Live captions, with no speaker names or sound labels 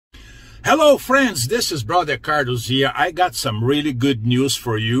Hello friends, this is Brother Carlos here. I got some really good news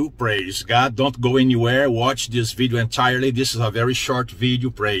for you. Praise God. Don't go anywhere. Watch this video entirely. This is a very short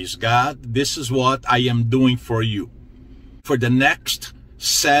video. Praise God. This is what I am doing for you. For the next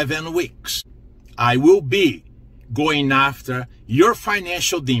 7 weeks, I will be going after your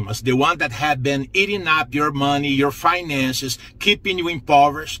financial demons, the one that have been eating up your money, your finances, keeping you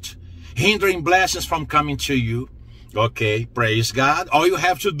impoverished, hindering blessings from coming to you. Okay, praise God. All you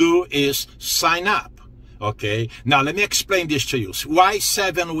have to do is sign up. Okay, now let me explain this to you. Why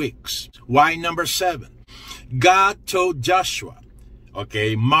 7 weeks? Why number 7? God told Joshua,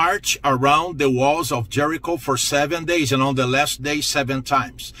 okay, march around the walls of Jericho for 7 days, and on the last day 7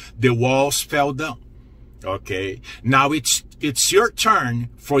 times. The walls fell down. Okay, now it's your turn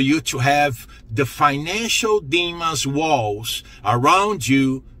for you to have the financial demons' walls around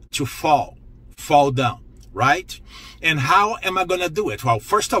you to fall down. Right? And how am I going to do it? Well,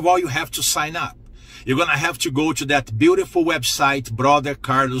 first of all, you have to sign up. You're going to have to go to that beautiful website,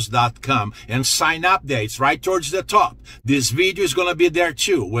 brothercarlos.com, and sign up there. It's right towards the top. This video is going to be there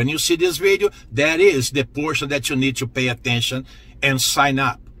too. When you see this video, that is the portion that you need to pay attention and sign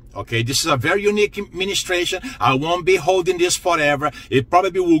up. Okay, this is a very unique administration. I won't be holding this forever. It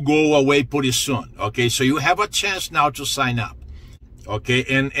probably will go away pretty soon. Okay, so you have a chance now to sign up. Okay,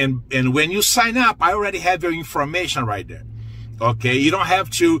 and when you sign up, I already have your information right there. Okay, you don't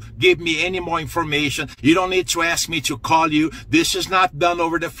have to give me any more information. You don't need to ask me to call you. This is not done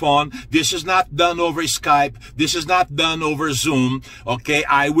over the phone. This is not done over Skype. This is not done over Zoom. Okay,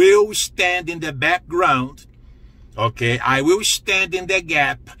 I will stand in the background. Okay, I will stand in the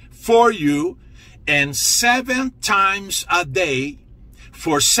gap for you, and 7 times a day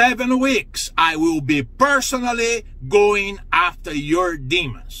for 7 weeks, I will be personally going after your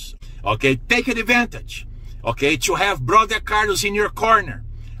demons. Okay, take advantage. Okay, to have Brother Carlos in your corner.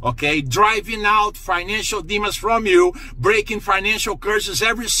 Okay, driving out financial demons from you, breaking financial curses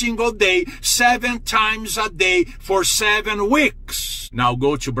every single day, 7 times a day for 7 weeks. Now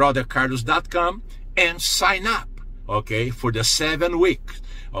go to brothercarlos.com and sign up. Okay, for the 7 weeks.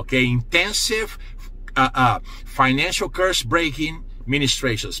 Okay, intensive financial curse breaking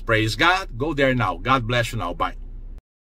ministrations. Praise God. Go there now. God bless you now. Bye.